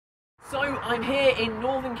So I'm here in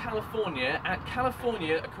Northern California at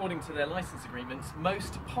California, according to their license agreements,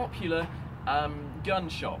 most popular gun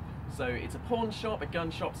shop. So it's a pawn shop, a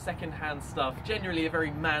gun shop, second-hand stuff, generally a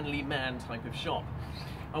very manly man type of shop.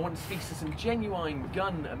 I want to speak to some genuine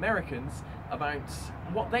gun Americans about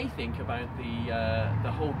what they think about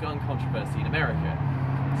the whole gun controversy in America.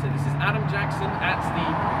 So this is Adam Jackson at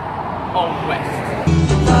the Old West.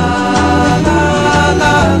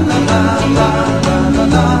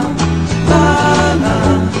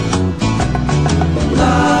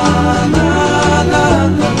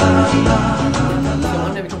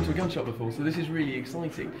 Shop before, so this is really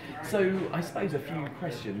exciting. So I suppose a few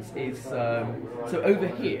questions is, so over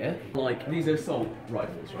here, like, these are assault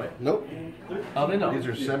rifles, right? Nope. Oh, they're not? These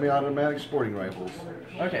are semi-automatic sporting rifles.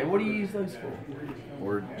 Okay, what do you use those for?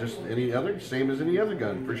 Or just any other, same as any other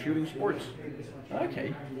gun, for shooting sports.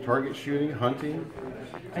 Okay. Target shooting, hunting,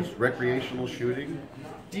 just recreational shooting.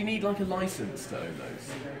 Do you need like a license to own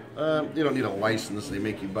those? You don't need a license. They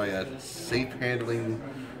make you buy a safe handling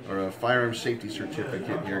or a firearm safety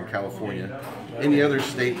certificate here in California. Any other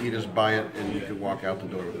state, you just buy it and you can walk out the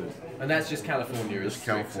door with it. And that's just California? Just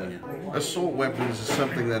California. Assault weapons is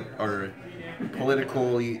something that are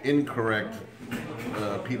politically incorrect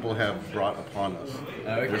people have brought upon us.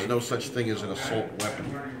 Okay. There's no such thing as an assault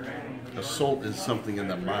weapon. Assault is something in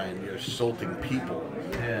the mind. You're assaulting people.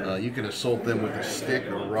 Yeah. You can assault them with a stick,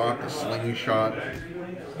 a rock, a slingshot.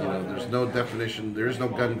 You know, there's no definition. There is no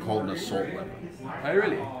gun called an assault weapon. Oh,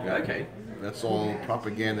 really? Yeah. Okay. That's all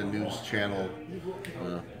propaganda, news channel,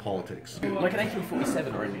 politics. Like an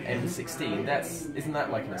AK-47 or an M16, isn't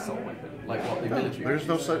that like an assault weapon? Like what the military? There's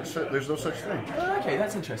no such thing. Oh, okay,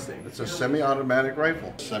 that's interesting. It's a semi-automatic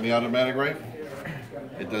rifle. Semi-automatic rifle.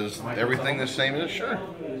 It does everything the same as sure.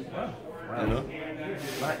 Wow. You know?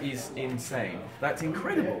 That is insane. That's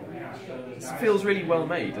incredible. It feels really well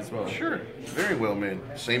made as well. Sure, very well made.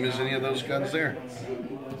 Same as any of those guns there.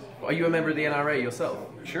 Are you a member of the NRA yourself?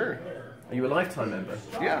 Sure. Are you a lifetime member?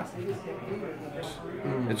 Yeah.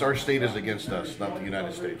 It's our state is against us, not the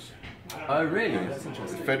United States. Oh, really? That's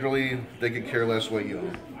interesting. Federally, they could care less what you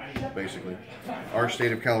own, basically. Our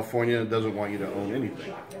state of California doesn't want you to own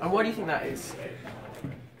anything. And why do you think that is?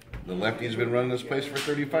 The lefties been running this place for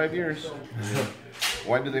 35 years.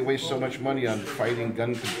 Why do they waste so much money on fighting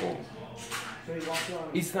gun control?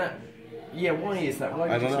 Is that... Yeah, why is that? Why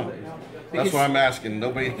I don't know. That's what I'm asking.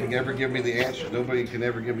 Nobody can ever give me the answer. Nobody can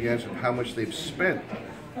ever give me the answer of how much they've spent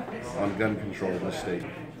on gun control in this state.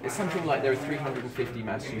 It's something like there are 350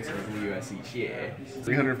 mass shootings in the US each year.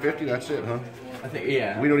 350, that's it, huh? I think,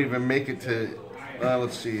 yeah. We don't even make it to,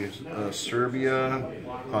 let's see, Serbia,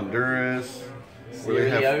 Honduras, where they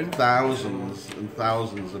have thousands and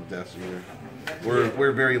thousands of deaths a year.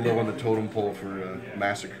 We're very low on the totem pole for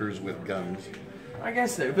massacres with guns. I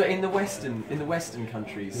guess so, but in the Western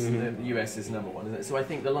countries, the US is number one, isn't it? So I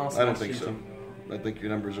think the last. I don't think so. I think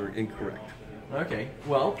your numbers are incorrect. Okay,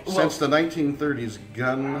 well, since the 1930s,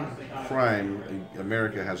 gun crime in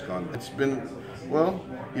America has gone. It's been, well,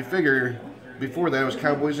 you figure before that it was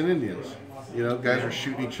cowboys and Indians. You know, guys were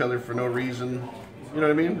shooting each other for no reason. You know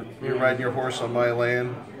what I mean? You're riding your horse on my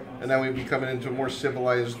land, and now we've be coming into a more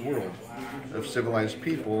civilized world of civilized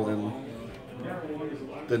people, and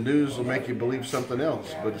the news will make you believe something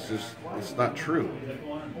else, but it's not true.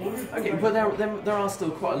 Okay, but there are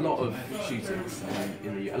still quite a lot of shootings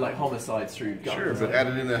in the like homicides through guns. Sure, but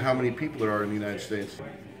added into how many people there are in the United States,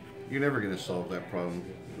 you're never going to solve that problem.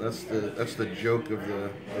 That's the joke of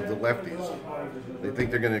the lefties. They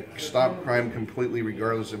think they're going to stop crime completely,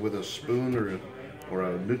 regardless of with a spoon or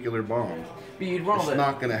a nuclear bomb. But you'd rather... It's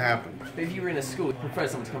not going to happen. But if you were in a school, you'd prefer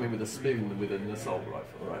someone to come in with a spoon than with an assault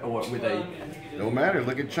rifle, right? Or with a... No matter.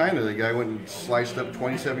 Look at China. The guy went and sliced up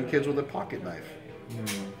 27 kids with a pocket knife.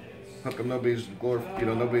 How come nobody's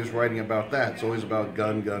writing about that? It's always about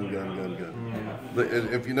gun.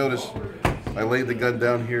 If you notice, I laid the gun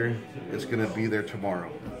down here. It's going to be there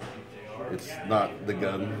tomorrow. It's not the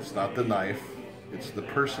gun. It's not the knife. It's the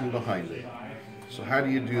person behind it. So how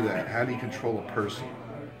do you do that? How do you control a person?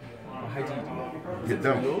 How do you do that? You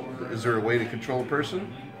don't. Is there a way to control a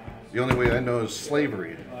person? The only way I know is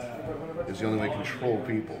slavery. Is the only way to control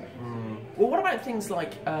people. Well, what about things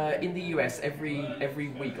like in the US, every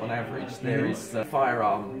week on average, there is a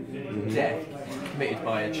firearm death committed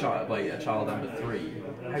by a child under 3.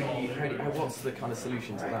 What's the kind of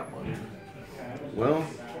solution to that one? Well,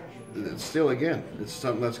 it's still, again, it's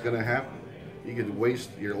something that's going to happen. You could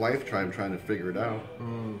waste your lifetime trying to figure it out.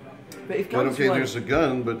 But if guns okay, there's a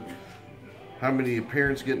gun, but how many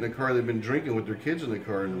parents get in the car, they've been drinking with their kids in the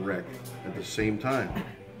car and wreck at the same time?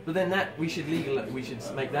 But then we should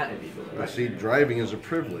make that illegal. Right? See, driving is a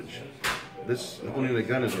privilege. Owning a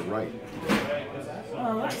gun is a right.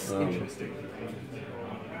 Oh, that's interesting.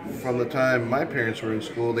 From the time my parents were in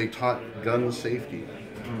school, they taught gun safety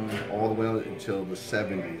all the way until the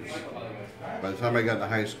 70s. By the time I got to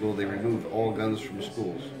high school, they removed all guns from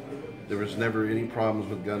schools. There was never any problems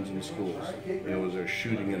with guns in schools. Was there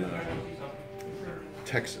shooting in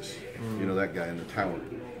Texas? That guy in the tower.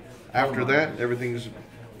 After that,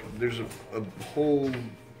 there's a whole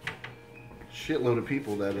shitload of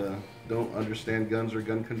people that don't understand guns or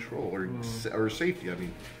gun control or safety. I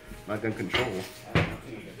mean, not gun control.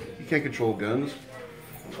 You can't control guns.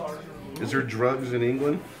 Is there drugs in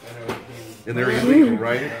England? And they're illegal,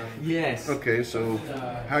 right? Yes. Okay, so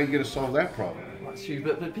how are you going to solve that problem? That's true,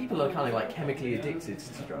 but people are kind of like chemically addicted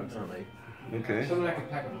to drugs, aren't they? Okay.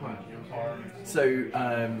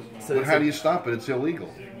 So but how do you stop it? It's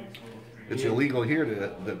illegal. It's illegal here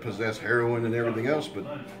to possess heroin and everything else, but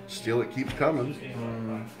still it keeps coming.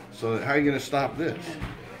 So how are you going to stop this?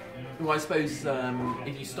 Well, I suppose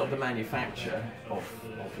if you stop the manufacture of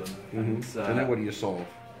them, and then what do you solve?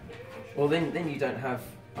 Well, then you don't have.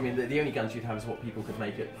 I mean, the only guns you'd have is what people could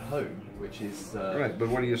make at home, which is right. But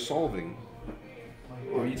what are you solving?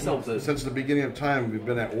 Well, you'd solve the. Since the beginning of time, we've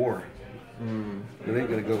been at war. It ain't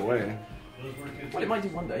going to go away. Well, it might do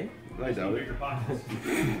one day. I doubt it.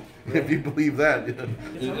 If you believe that,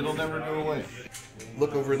 it'll never go away.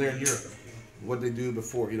 Look over there in Europe. What they do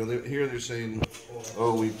before, here they're saying,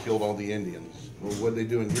 "Oh, we've killed all the Indians." Well, what did they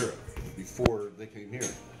do in Europe before they came here?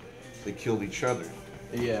 They killed each other.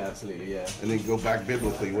 Yeah, absolutely, yeah. And then go back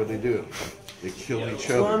biblically, what did they do? They killed each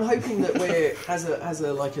other. Well, I'm hoping that we're, as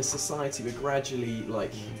a society, we're gradually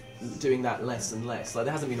doing that less and less. Like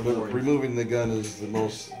there hasn't been a war. Removing the gun is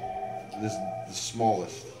the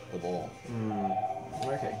smallest of all.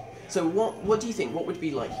 Okay. So what do you think? What would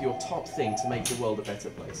be like your top thing to make the world a better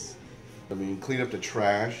place? I mean, clean up the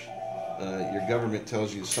trash. Your government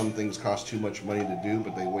tells you some things cost too much money to do,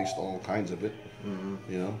 but they waste all kinds of it.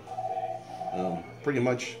 Pretty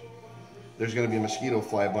much, there's going to be a mosquito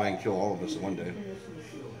fly by and kill all of us one day.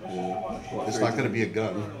 It's not going to be a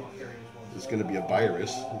gun. It's going to be a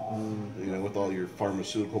virus. With all your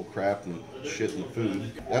pharmaceutical crap and shit and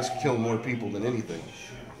food. That's killing more people than anything.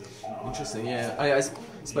 Interesting, yeah. I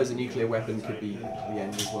suppose a nuclear weapon could be the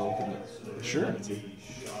end as well, couldn't it? Sure.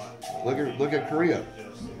 Look at Korea.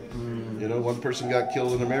 One person got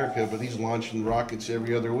killed in America, but he's launching rockets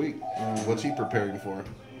every other week. What's he preparing for?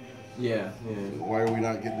 Yeah. Why are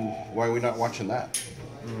we not watching that?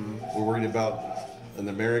 We're worried about an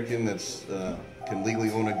American that's can legally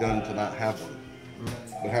own a gun to not have one.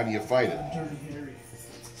 But how do you fight it?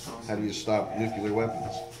 How do you stop nuclear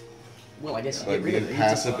weapons? Well, I guess you By get rid of being it.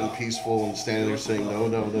 passive and peaceful and standing there saying no,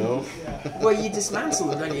 no, no. Well, you dismantle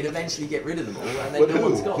them, don't you? And eventually get rid of them all, and then But no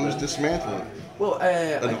one's got who's them. dismantling it? Well,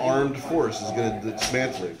 An armed force is going to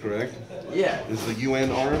dismantle it, correct? Yeah. Is the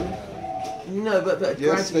UN armed? No, but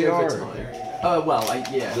Yes, gradually they over are. time.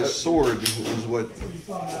 Yeah. The sword is what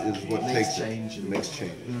Makes takes change. it. Makes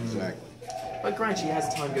change. Exactly. But gradually,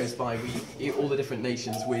 as time goes by, all the different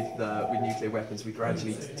nations with nuclear weapons, we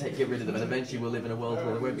gradually get rid of them, and eventually we'll live in a world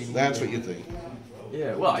where there won't be. That's what you think.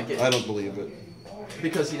 Yeah. Well, I get. I don't believe it.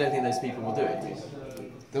 Because you don't think those people will do it,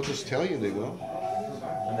 They'll just tell you they will.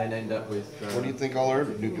 and then end up with. What do you think all our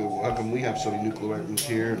nuclear? How come we have so many nuclear weapons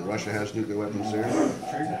here and Russia has nuclear weapons there?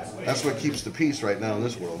 That's what keeps the peace right now in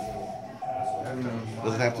this world.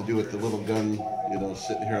 Doesn't have to do with the little gun,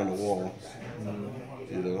 sitting here on the wall.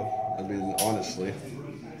 I mean, honestly.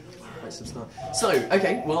 So,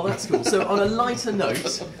 okay, well that's cool. So on a lighter note,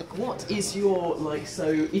 what is your so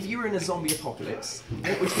if you were in a zombie apocalypse,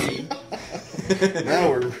 what would be Now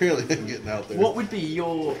we're really getting out there. what would be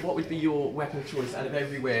your weapon of choice out of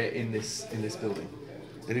everywhere in this building?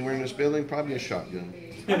 Anywhere in this building, probably a shotgun.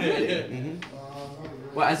 Really?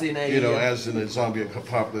 Well, as in a As in a zombie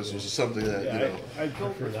apocalypse, was something that I'd go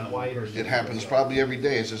for that wider. it happens probably every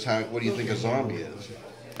day. It's just how. What do you think a zombie is?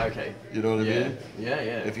 Okay. You know what I mean? Yeah.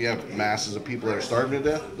 If you have masses of people that are starving to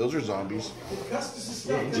death, those are zombies.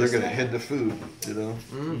 They're going to head to food,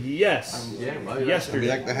 Yes. Yeah, well, I mean, Yesterday.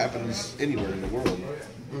 that happens anywhere in the world.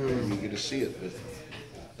 You get to see it. But,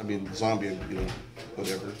 I mean, zombie,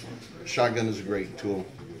 whatever. Shotgun is a great tool.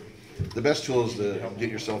 The best tool is to get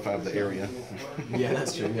yourself out of the area. Yeah,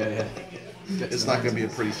 that's true. Yeah. It's not going to be a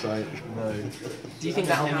pretty sight. No. Do you think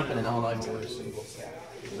that'll happen in our lifetimes?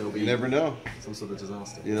 There'll be You never know. some sort of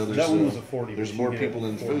disaster. There's, That one was a 40. there's but more you get people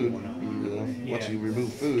than 41 food. now. Once you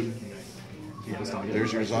remove food, people start getting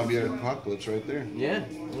There's your aggressive. zombie apocalypse right there. Yeah.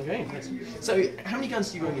 Okay. So, how many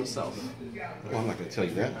guns do you own yourself? Well, I'm not going to tell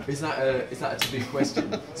you that. Is that a taboo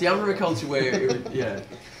question? See, I'm from a culture where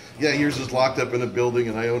Yeah, yours is locked up in a building,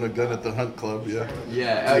 and I own a gun at the hunt club. Yeah.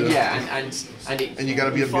 and you got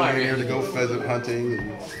to be a fire millionaire it. to go pheasant hunting.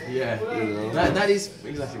 And Yeah. You know. That is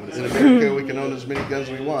exactly what it in is. America, we can own as many guns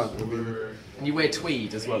as we want. I mean, And you wear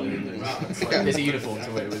tweed as well in England. It's like, there's a uniform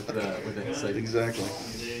to wear with it. So. exactly.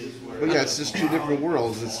 But yeah, it's just two different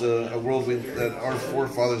worlds. It's a world that our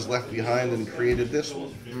forefathers left behind and created this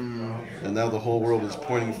one. And now the whole world is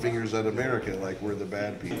pointing fingers at America like we're the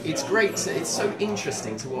bad people. It's great. It's so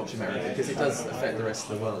interesting to watch America because it does affect the rest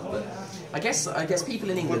of the world. But I guess people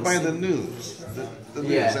in But England. by the news, the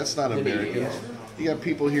news, Yeah, that's not the media, Americans. yeah. You got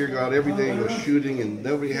people here go out every day and go shooting, and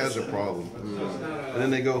nobody has a problem. And then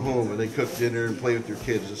they go home and they cook dinner and play with their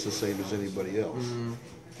kids just the same as anybody else.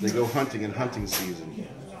 They go hunting in hunting season.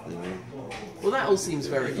 You know? Well, that all seems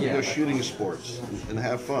very You go shooting sports and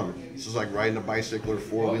have fun. This is like riding a bicycle or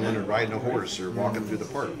four-wheeling or riding a horse or walking through the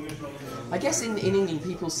park. I guess in England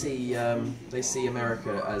people see they see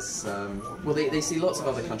America as they see lots of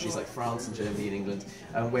other countries like France and Germany and England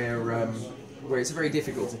where it's very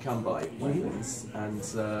difficult to come by weapons and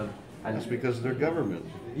That's because of their government.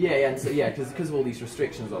 because of all these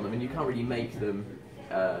restrictions on them, and you can't really make them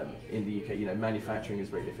in the UK. You know, manufacturing is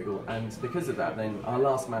very difficult, and because of that, then our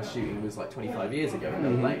last mass shooting was like 25 years ago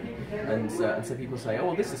in LA, and so people say, oh,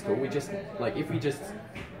 well, this is cool. We just if we just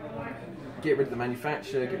get rid of the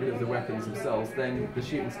manufacture, get rid of the weapons themselves, then the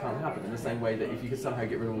shootings can't happen. In the same way that if you could somehow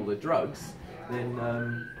get rid of all the drugs, then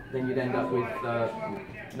you'd end up with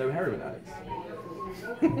no heroin addicts.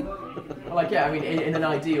 In an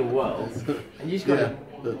ideal world, and you just gotta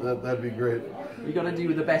That'd be great. you gotta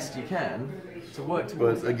do the best you can to work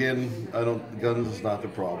towards. But again, guns is not the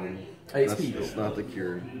problem. It's people. It's not the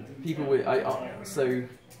cure. People with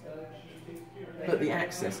but the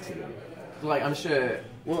access to them, like I'm sure.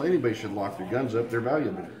 Well, anybody should lock their guns up. They're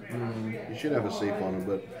valuable. You should have a safe on them,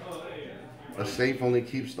 but a safe only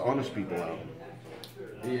keeps the honest people out.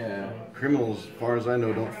 Yeah. Criminals, as far as I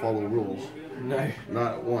know, don't follow rules. No.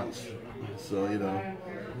 Not once. So,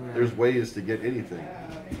 there's ways to get anything.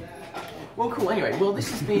 Well, cool. Anyway,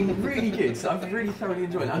 this has been really good. So I've really thoroughly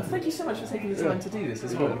enjoyed it. And thank you so much for taking the time to do this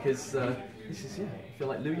as well, because this is, I feel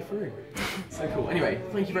like Louis Theroux. So cool. Anyway,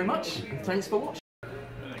 thank you very much, and thanks for watching.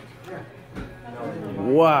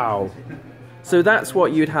 Wow. So that's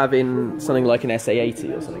what you'd have in something like an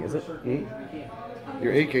SA-80 or something, is it?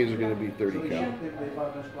 Your AKs are going to be 30 cal.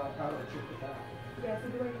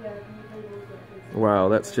 Wow,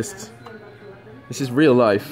 this is real life.